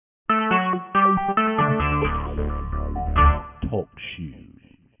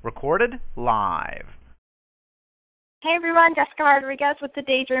Recorded live. Hey everyone, Jessica Rodriguez with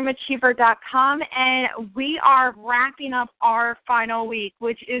thedaydreamachiever.com, and we are wrapping up our final week,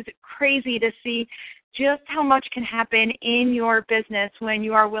 which is crazy to see just how much can happen in your business when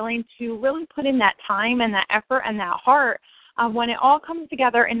you are willing to really put in that time and that effort and that heart. When it all comes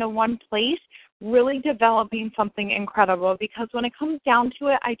together into one place, really developing something incredible, because when it comes down to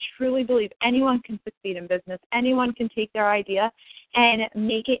it, I truly believe anyone can succeed in business. Anyone can take their idea and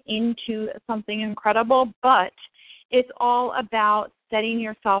make it into something incredible, but it's all about setting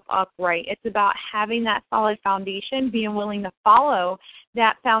yourself up right. It's about having that solid foundation, being willing to follow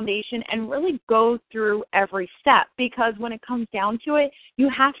that foundation and really go through every step, because when it comes down to it, you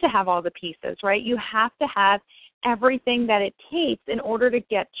have to have all the pieces, right? You have to have everything that it takes in order to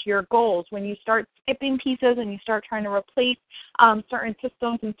get to your goals. When you start skipping pieces and you start trying to replace certain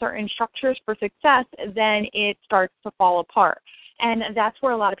systems and certain structures for success, then it starts to fall apart. And that's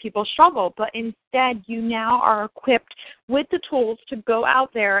where a lot of people struggle. But instead, you now are equipped with the tools to go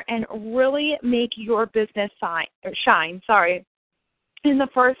out there and really make your business shine. In the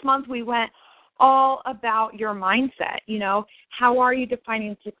first month, we went all about your mindset. You know, how are you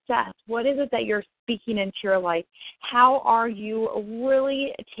defining success? What is it that you're speaking into your life? How are you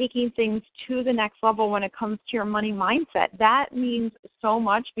really taking things to the next level when it comes to your money mindset? That means so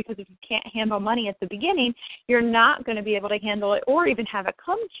much, because if you can't handle money at the beginning, you're not going to be able to handle it or even have it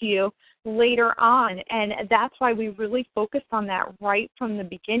come to you later on. And that's why we really focused on that right from the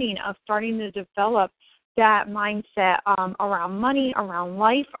beginning of starting to develop that mindset around money, around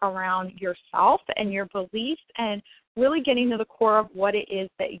life, around yourself and your beliefs, and really getting to the core of what it is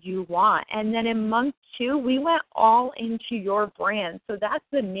that you want. And then in month 2, we went all into your brand. So that's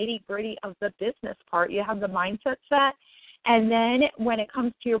the nitty-gritty of the business part. You have the mindset set, and then when it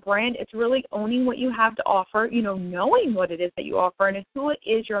comes to your brand, it's really owning what you have to offer, you know, knowing what it is that you offer and who it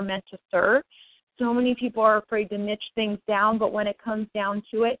is you're meant to serve. So many people are afraid to niche things down, but when it comes down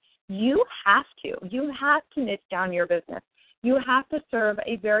to it, you have to niche down your business. You have to serve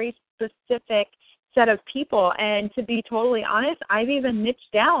a very specific set of people. And to be totally honest, I've even niched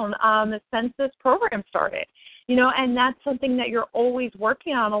down since this program started. You know, and that's something that you're always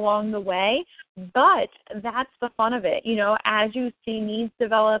working on along the way, but that's the fun of it. You know, as you see needs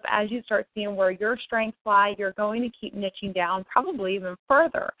develop, as you start seeing where your strengths lie, you're going to keep niching down, probably even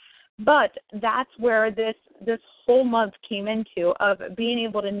further. But that's where this whole month came into, of being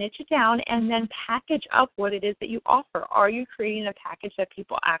able to niche it down and then package up what it is that you offer. Are you creating a package that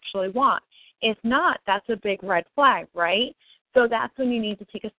people actually want? If not, that's a big red flag, right? So that's when you need to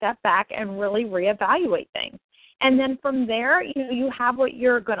take a step back and really reevaluate things. And then from there, you know, you have what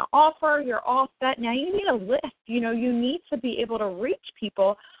you're going to offer. You're all set. Now you need a list. You know, you need to be able to reach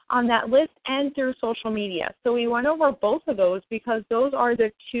people on that list and through social media. So we went over both of those, because those are the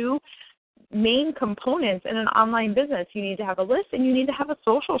two main components in an online business. You need to have a list and you need to have a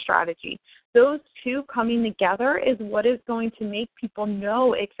social strategy. Those two coming together is what is going to make people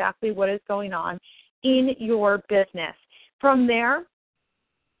know exactly what is going on in your business. From there,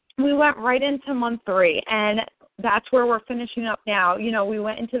 we went right into month 3, and that's where we're finishing up now. You know, we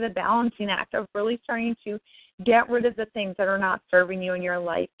went into the balancing act of really starting to get rid of the things that are not serving you in your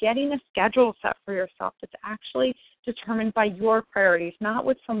life, getting a schedule set for yourself that's actually determined by your priorities, not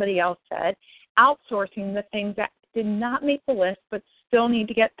what somebody else said, outsourcing the things that did not make the list but still need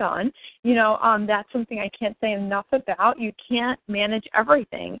to get done. You know, that's something I can't say enough about. You can't manage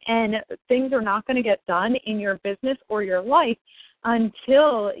everything, and things are not going to get done in your business or your life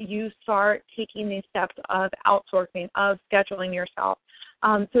until you start taking these steps of outsourcing, of scheduling yourself,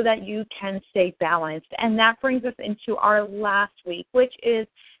 so that you can stay balanced. And that brings us into our last week, which is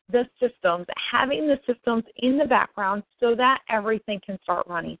the systems, having the systems in the background so that everything can start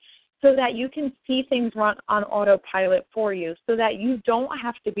running, so that you can see things run on autopilot for you, so that you don't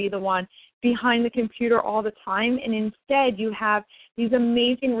have to be the one behind the computer all the time, and instead you have these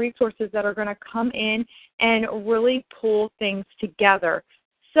amazing resources that are going to come in and really pull things together.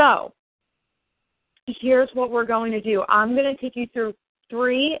 So here's what we're going to do. I'm going to take you through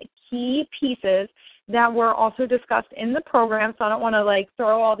 3 key pieces that were also discussed in the program, so I don't want to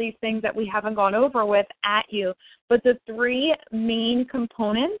throw all these things that we haven't gone over with at you, but the 3 main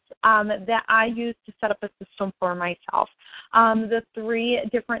components that I use to set up a system for myself, the 3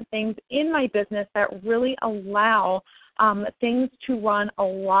 different things in my business that really allow things to run a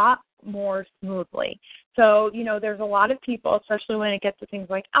lot more smoothly. So, there's a lot of people, especially when it gets to things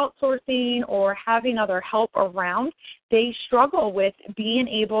like outsourcing or having other help around, they struggle with being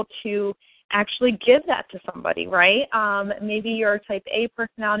able to actually give that to somebody, right? Maybe you're a type A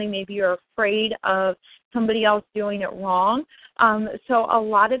personality. Maybe you're afraid of somebody else doing it wrong. So a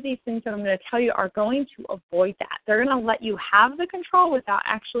lot of these things that I'm going to tell you are going to avoid that. They're going to let you have the control without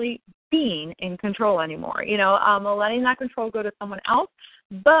actually being in control anymore. Letting that control go to someone else,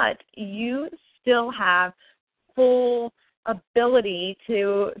 but you still have full ability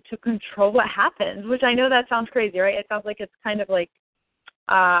to control what happens, which I know that sounds crazy, right? It sounds like it's kind of like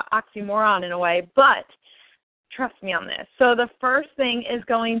oxymoron in a way, but trust me on this. So the first thing is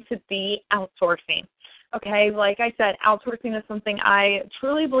going to be outsourcing. Okay, like I said, outsourcing is something I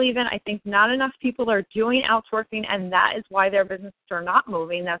truly believe in. I think not enough people are doing outsourcing, and that is why their businesses are not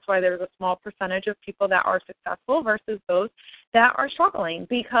moving. That's why there's a small percentage of people that are successful versus those that are struggling,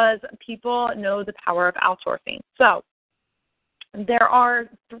 because people know the power of outsourcing. So there are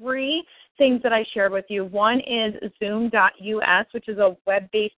 3 things that I shared with you. One is Zoom.us, which is a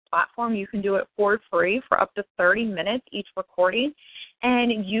web-based platform. You can do it for free for up to 30 minutes each recording,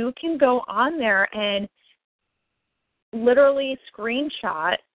 and you can go on there and literally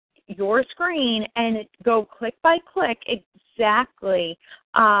screenshot your screen and go click by click exactly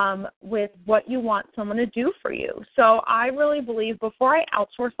with what you want someone to do for you. So I really believe before I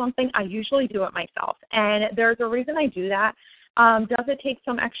outsource something, I usually do it myself. And there's a reason I do that. Does it take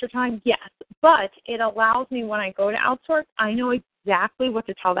some extra time? Yes. But it allows me, when I go to outsource, I know exactly what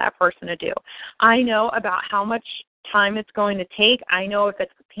to tell that person to do. I know about how much time it's going to take. I know if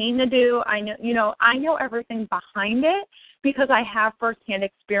it's a pain to do. I know everything behind it because I have firsthand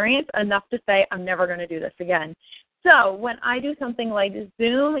experience enough to say I'm never going to do this again. So when I do something like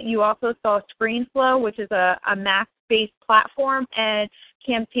Zoom, you also saw ScreenFlow, which is a Mac-based platform, and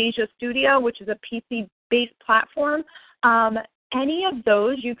Camtasia Studio, which is a PC-based platform. Any of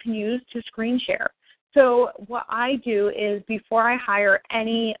those you can use to screen share. So what I do is before I hire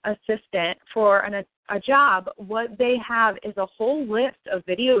any assistant for a job, what they have is a whole list of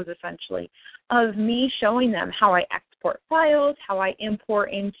videos, essentially, of me showing them how I export files, how I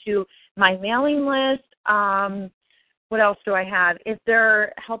import into my mailing list. What else do I have? If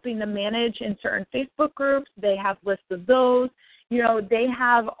they're helping them manage in certain Facebook groups, they have lists of those. They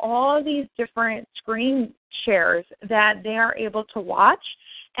have all these different screen shares that they are able to watch.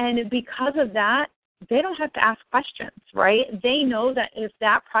 And because of that, they don't have to ask questions, right? They know that if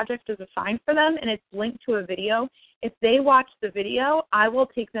that project is assigned for them and it's linked to a video, if they watch the video, I will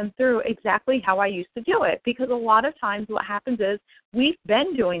take them through exactly how I used to do it. Because a lot of times what happens is we've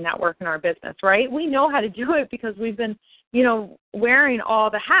been doing that work in our business, right? We know how to do it because we've been, wearing all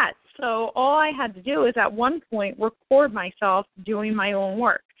the hats. So all I had to do is at one point record myself doing my own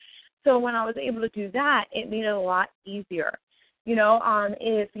work. So when I was able to do that, it made it a lot easier.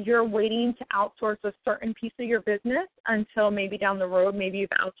 If you're waiting to outsource a certain piece of your business until maybe down the road, maybe you've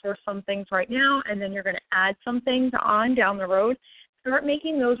outsourced some things right now and then you're going to add some things on down the road, start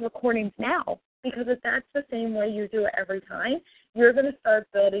making those recordings now. Because if that's the same way you do it every time, you're going to start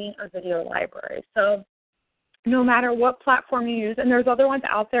building a video library. So no matter what platform you use, and there's other ones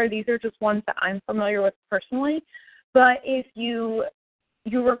out there, these are just ones that I'm familiar with personally, but if you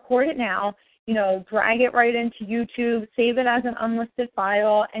record it now, drag it right into YouTube, save it as an unlisted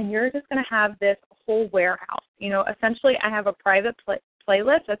file, and you're just going to have this whole warehouse. Essentially I have a private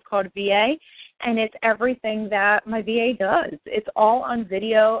playlist that's called VA, and it's everything that my VA does. It's all on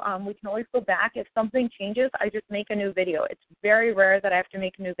video. We can always go back. If something changes, I just make a new video. It's very rare that I have to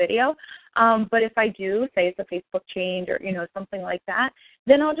make a new video, but if I do, say it's a Facebook change or, something like that,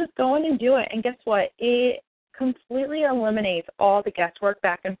 then I'll just go in and do it. And guess what? It completely eliminates all the guesswork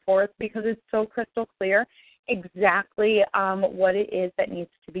back and forth because it's so crystal clear exactly what it is that needs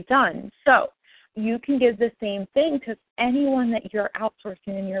to be done. So you can give the same thing to anyone that you're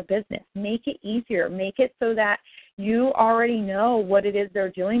outsourcing in your business. Make it easier. Make it so that you already know what it is they're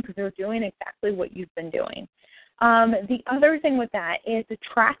doing because they're doing exactly what you've been doing. The other thing with that is the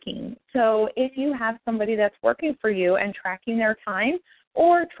tracking. So if you have somebody that's working for you and tracking their time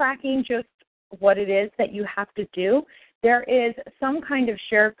or tracking just what it is that you have to do, there is some kind of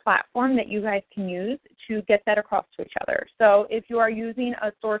shared platform that you guys can use to get that across to each other. So if you are using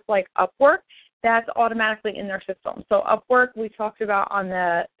a source like Upwork, that's automatically in their system. So Upwork, we talked about on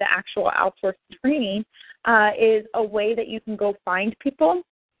the actual outsourced training, is a way that you can go find people.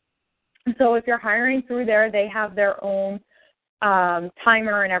 So if you're hiring through there, they have their own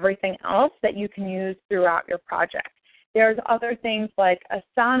timer and everything else that you can use throughout your project. There's other things like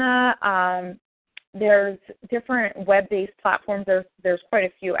Asana. There's different web-based platforms. There's quite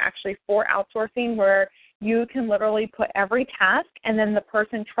a few actually for outsourcing where you can literally put every task and then the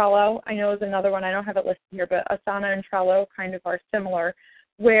person, Trello, I know is another one. I don't have it listed here, but Asana and Trello kind of are similar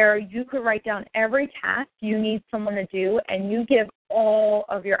where you could write down every task you need someone to do, and you give all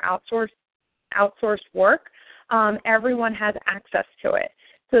of your outsourced work. Everyone has access to it.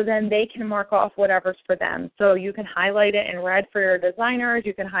 So then they can mark off whatever's for them. So you can highlight it in red for your designers.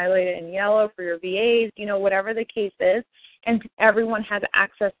 You can highlight it in yellow for your VAs, whatever the case is. And everyone has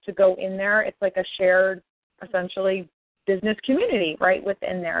access to go in there. It's like a shared, essentially, business community right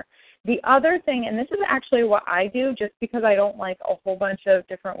within there. The other thing, and this is actually what I do just because I don't like a whole bunch of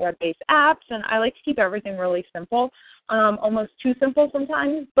different web-based apps, and I like to keep everything really simple, almost too simple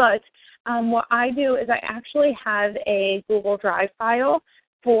sometimes, but what I do is I actually have a Google Drive file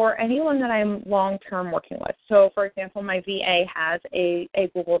for anyone that I'm long-term working with. So, for example, my VA has a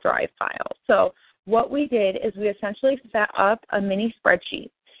Google Drive file. So what we did is we essentially set up a mini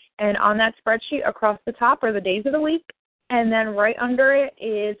spreadsheet. And on that spreadsheet across the top are the days of the week, and then right under it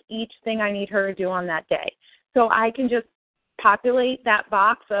is each thing I need her to do on that day. So I can just populate that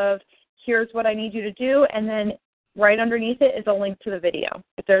box of here's what I need you to do, and then right underneath it is a link to the video.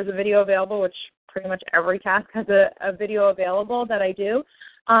 If there's a video available, which pretty much every task has a video available that I do,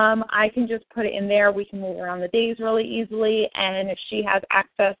 I can just put it in there. We can move around the days really easily, and she has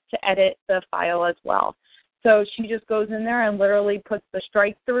access to edit the file as well. So she just goes in there and literally puts the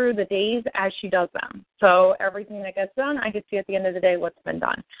strike through the days as she does them. So everything that gets done, I can see at the end of the day what's been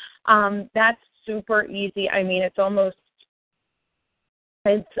done. That's super easy. I mean, I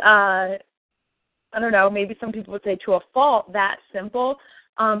don't know, maybe some people would say to a fault, that simple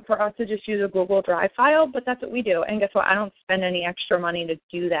for us to just use a Google Drive file, but that's what we do. And guess what? I don't spend any extra money to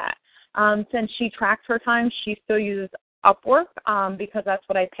do that. Since she tracks her time, she still uses Upwork because that's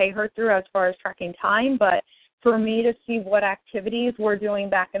what I pay her through as far as tracking time. But for me to see what activities we're doing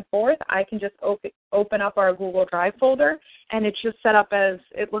back and forth, I can just open up our Google Drive folder, and it's just set up as,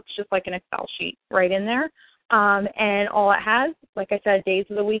 it looks just like an Excel sheet right in there. And all it has, like I said, days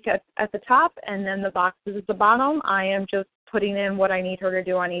of the week at the top, and then the boxes at the bottom. I am just putting in what I need her to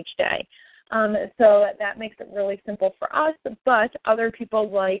do on each day. So that makes it really simple for us, but other people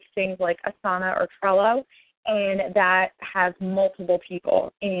like things like Asana or Trello, and that has multiple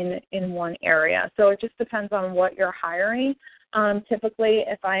people in one area. So it just depends on what you're hiring. Typically,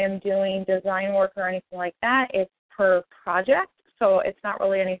 if I am doing design work or anything like that, it's per project. So it's not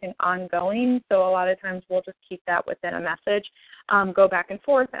really anything ongoing. So a lot of times we'll just keep that within a message, go back and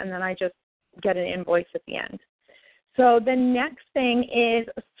forth, and then I just get an invoice at the end. So the next thing is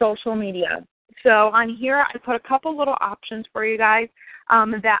social media. So on here I put a couple little options for you guys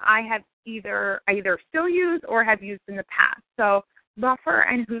that I have either still use or have used in the past. So Buffer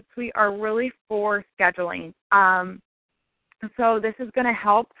and Hootsuite are really for scheduling. So this is going to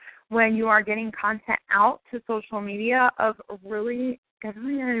help when you are getting content out to social media of really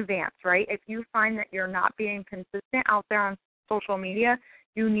scheduling in advance, right? If you find that you're not being consistent out there on social media,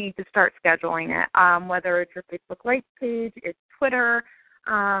 you need to start scheduling it, whether it's your Facebook Likes page, it's Twitter,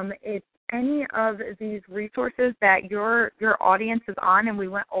 it's any of these resources that your audience is on, and we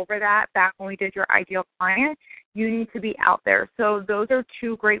went over that back when we did your ideal client. You need to be out there. So those are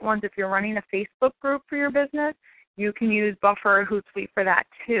two great ones. If you're running a Facebook group for your business, you can use Buffer or Hootsuite for that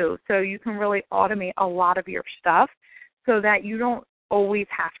too. So you can really automate a lot of your stuff so that you don't always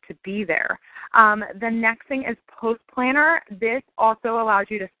have to be there. The next thing is Post Planner. This also allows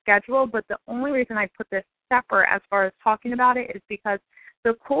you to schedule, but the only reason I put this separate as far as talking about it is because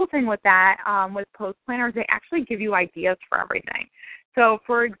the cool thing with that, with Post Planners, they actually give you ideas for everything. So,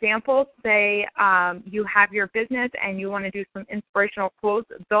 for example, say you have your business and you want to do some inspirational quotes.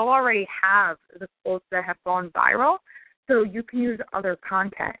 They'll already have the quotes that have gone viral, so you can use other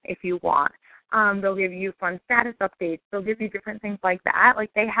content if you want. They'll give you fun status updates. They'll give you different things like that. Like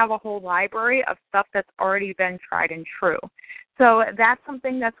they have a whole library of stuff that's already been tried and true. So that's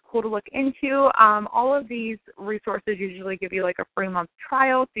something that's cool to look into. All of these resources usually give you like a free month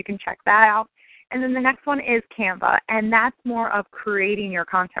trial, so you can check that out. And then the next one is Canva, and that's more of creating your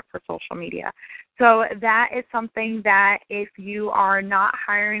content for social media. So that is something that if you are not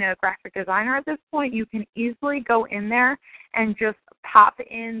hiring a graphic designer at this point, you can easily go in there and just pop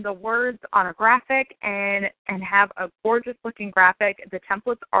in the words on a graphic and have a gorgeous looking graphic. The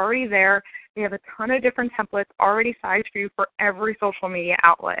template's already there. They have a ton of different templates already sized for you for every social media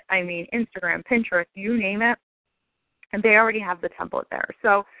outlet. I mean, Instagram, Pinterest, you name it, and they already have the template there.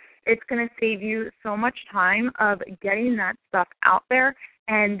 So it's going to save you so much time of getting that stuff out there.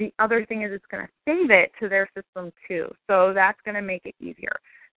 And the other thing is it's going to save it to their system too. So that's going to make it easier.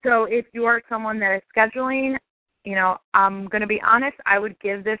 So if you are someone that is scheduling, I'm going to be honest, I would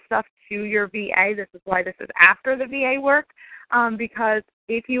give this stuff to your VA. This is why this is after the VA work, because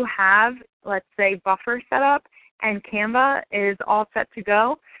if you have, let's say, Buffer set up and Canva is all set to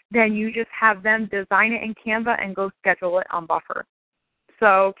go, then you just have them design it in Canva and go schedule it on Buffer.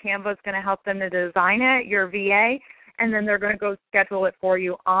 So Canva is going to help them to design it, your VA, and then they're going to go schedule it for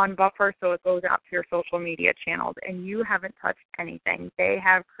you on Buffer so it goes out to your social media channels. And you haven't touched anything. They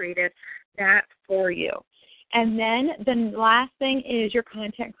have created that for you. And then the last thing is your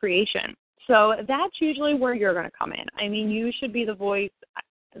content creation. So that's usually where you're going to come in. I mean, you should be the voice.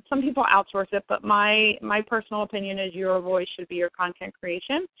 Some people outsource it, but my personal opinion is your voice should be your content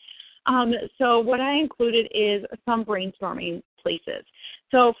creation. So what I included is some brainstorming places.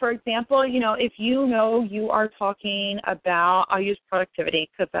 So, for example, if you know you are talking about, I'll use productivity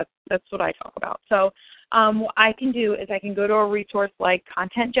because that's what I talk about. So what I can do is I can go to a resource like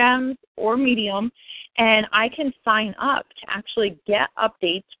Content Gems or Medium, and I can sign up to actually get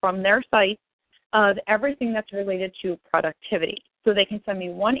updates from their site of everything that's related to productivity. So they can send me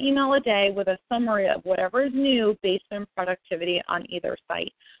one email a day with a summary of whatever is new based on productivity on either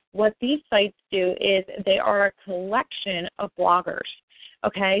site. What these sites do is they are a collection of bloggers.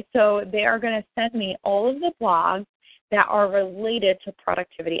 Okay, so they are going to send me all of the blogs that are related to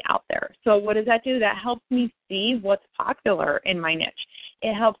productivity out there. So what does that do? That helps me see what's popular in my niche.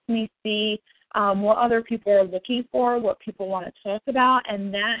 It helps me see what other people are looking for, what people want to talk about,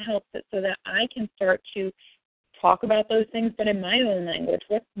 and that helps it so that I can start to talk about those things, but in my own language.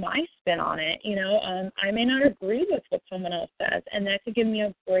 What's my spin on it? I may not agree with what someone else says, and that could give me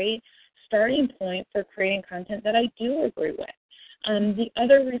a great starting point for creating content that I do agree with. The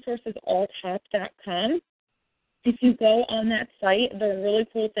other resource is alltop.com. If you go on that site, the really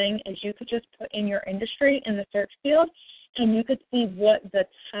cool thing is you could just put in your industry in the search field, and you could see what the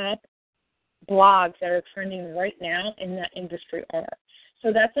top blogs that are trending right now in that industry are.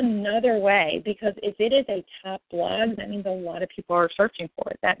 So that's another way, because if it is a top blog, that means a lot of people are searching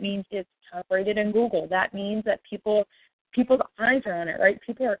for it. That means it's top rated in Google. That means that people's eyes are on it, right?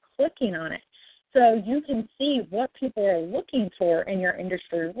 People are clicking on it. So you can see what people are looking for in your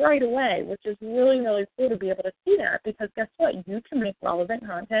industry right away, which is really, really cool to be able to see that, because guess what? You can make relevant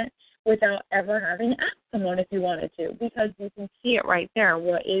content without ever having to ask someone if you wanted to, because you can see it right there,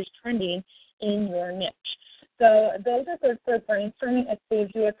 what is trending in your niche. So those are good for brainstorming. It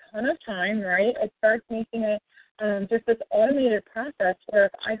saves you a ton of time, right? It starts making it just this automated process where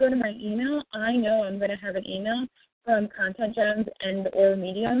if I go to my email, I know I'm going to have an email from Content Gems and or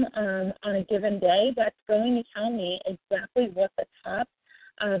Medium on a given day that's going to tell me exactly what the top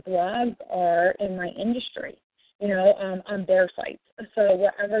blogs are in my industry, on their sites. So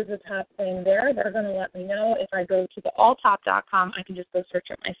whatever's the top thing there, they're going to let me know. If I go to the alltop.com, I can just go search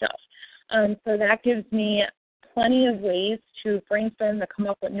it myself. So that gives me plenty of ways to brainstorm, to come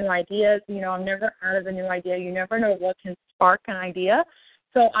up with new ideas. I'm never out of a new idea. You never know what can spark an idea.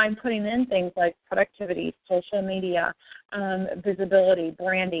 So I'm putting in things like productivity, social media, visibility,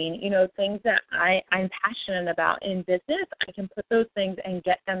 branding, things that I'm passionate about in business. I can put those things and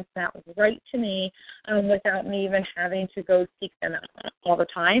get them sent right to me without me even having to go seek them out all the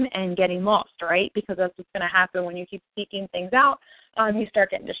time and getting lost, right? Because that's what's going to happen when you keep seeking things out. You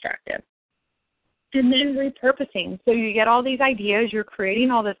start getting distracted. And then repurposing. So you get all these ideas, you're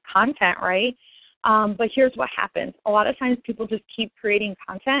creating all this content, right? But here's what happens. A lot of times people just keep creating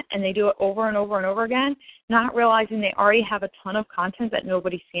content and they do it over and over and over again, not realizing they already have a ton of content that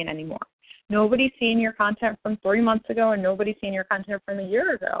nobody's seeing anymore. Nobody's seeing your content from 3 months ago and nobody's seeing your content from a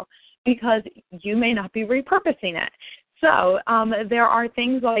year ago because you may not be repurposing it. So there are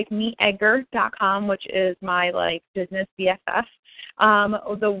things like meetedgar.com, which is my business BFF.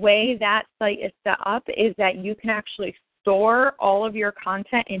 The way that site is set up is that you can actually store all of your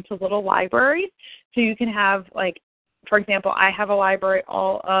content into little libraries. So you can have, for example, I have a library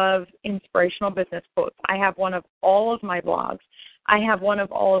all of inspirational business quotes. I have one of all of my blogs. I have one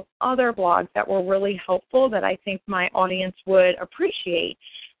of all of other blogs that were really helpful that I think my audience would appreciate.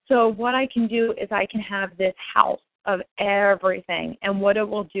 So what I can do is I can have this house of everything, and what it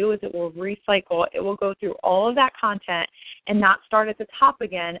will do is it will recycle. It will go through all of that content and not start at the top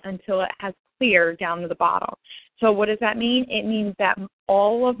again until it has cleared down to the bottom. So what does that mean? It means that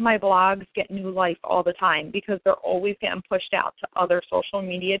all of my blogs get new life all the time because they're always getting pushed out to other social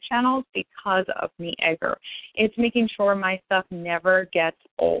media channels because of Meet Edgar. It's making sure my stuff never gets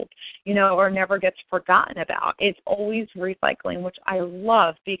old, or never gets forgotten about. It's always recycling, which I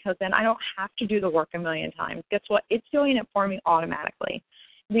love because then I don't have to do the work a million times. Guess what? It's doing it for me automatically.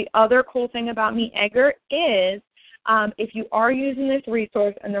 The other cool thing about Meet Edgar is if you are using this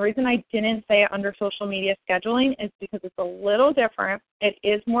resource, and the reason I didn't say it under social media scheduling is because it's a little different. It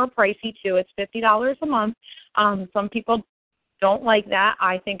is more pricey, too. It's $50 a month. Some people don't like that.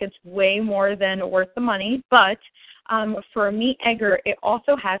 I think it's way more than worth the money. But for Meet Edgar, it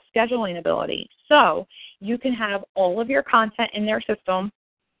also has scheduling ability. So you can have all of your content in their system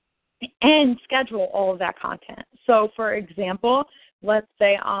and schedule all of that content. So, for example, let's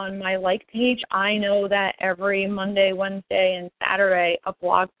say on my like page, I know that every Monday, Wednesday, and Saturday a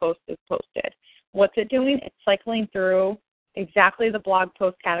blog post is posted. What's it doing? It's cycling through exactly the blog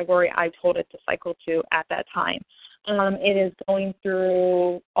post category I told it to cycle to at that time. It is going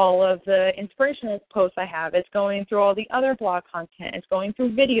through all of the inspirational posts I have. It's going through all the other blog content. It's going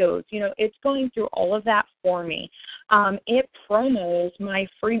through videos. It's going through all of that for me. It promos my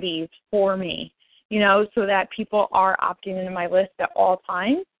freebies for me, so that people are opting into my list at all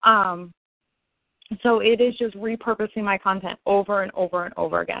times. So it is just repurposing my content over and over and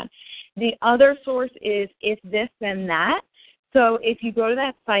over again. The other source is If This Then That. So if you go to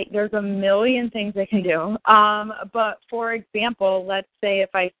that site, there's a million things they can do. But for example, let's say if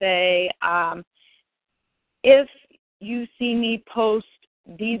I say, if you see me post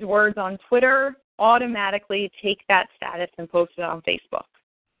these words on Twitter, automatically take that status and post it on Facebook.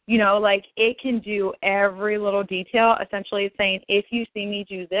 It can do every little detail. Essentially, it's saying, if you see me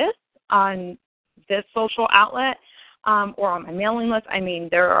do this on this social outlet or on my mailing list,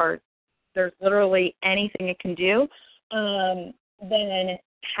 there's literally anything it can do. Then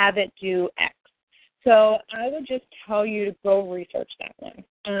have it do X. So I would just tell you to go research that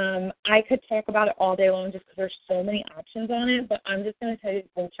one. I could talk about it all day long just because there's so many options on it, but I'm just going to tell you to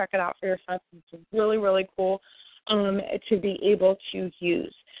go check it out for yourself. It's really, really cool to be able to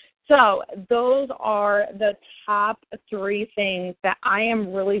use. So those are the top 3 things that I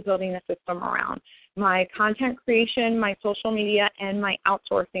am really building a system around: my content creation, my social media, and my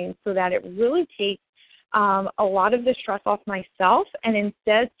outsourcing, so that it really takes a lot of the stress off myself and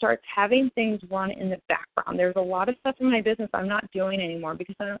instead starts having things run in the background. There's a lot of stuff in my business I'm not doing anymore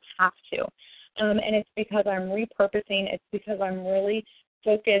because I don't have to. And it's because I'm repurposing. It's because I'm really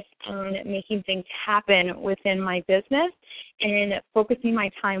focused on making things happen within my business and focusing my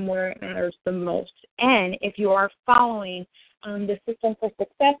time where it matters the most. And if you are following the system for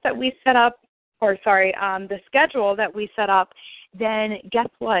success that we set up, the schedule that we set up, then guess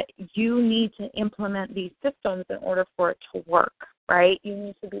what? You need to implement these systems in order for it to work, right? You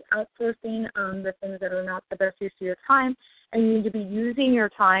need to be outsourcing the things that are not the best use of your time, and you need to be using your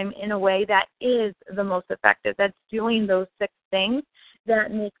time in a way that is the most effective, that's doing those 6 things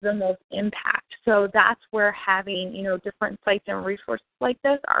that make the most impact. So that's where having, different sites and resources like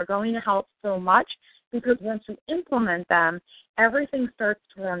this are going to help so much, because once you implement them, everything starts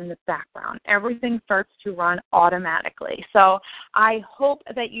to run in the background. Everything starts to run automatically. So I hope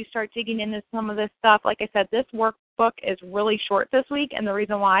that you start digging into some of this stuff. Like I said, this workbook is really short this week, and the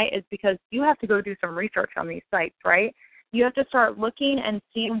reason why is because you have to go do some research on these sites, right? You have to start looking and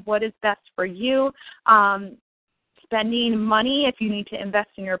seeing what is best for you. Spending money if you need to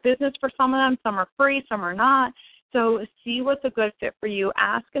invest in your business for some of them. Some are free, some are not. So see what's a good fit for you.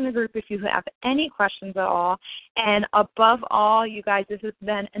 Ask in the group if you have any questions at all. And above all, you guys, this has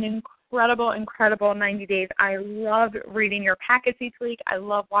been an incredible 90 days. I love reading your packets each week. I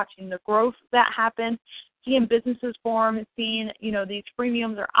love watching the growth that happens, seeing businesses form, seeing, these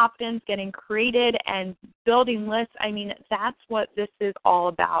freemiums or opt-ins getting created and building lists. That's what this is all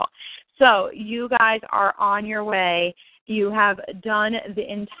about. So you guys are on your way. You have done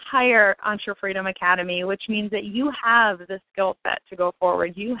the entire Entre Freedom Academy, which means that you have the skill set to go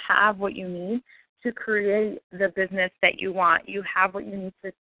forward. You have what you need to create the business that you want. You have what you need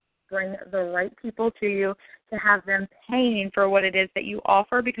to bring the right people to you, to have them paying for what it is that you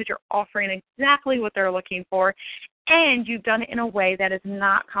offer, because you're offering exactly what they're looking for. And you've done it in a way that is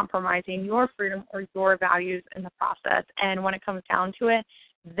not compromising your freedom or your values in the process. And when it comes down to it,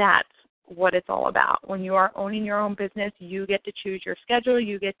 that's what it's all about. When you are owning your own business, you get to choose your schedule,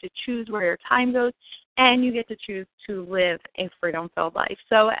 you get to choose where your time goes, and you get to choose to live a freedom-filled life.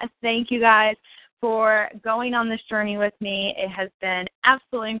 So thank you guys for going on this journey with me. It has been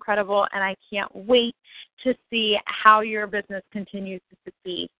absolutely incredible, and I can't wait to see how your business continues to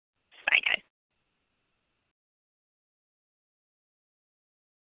succeed.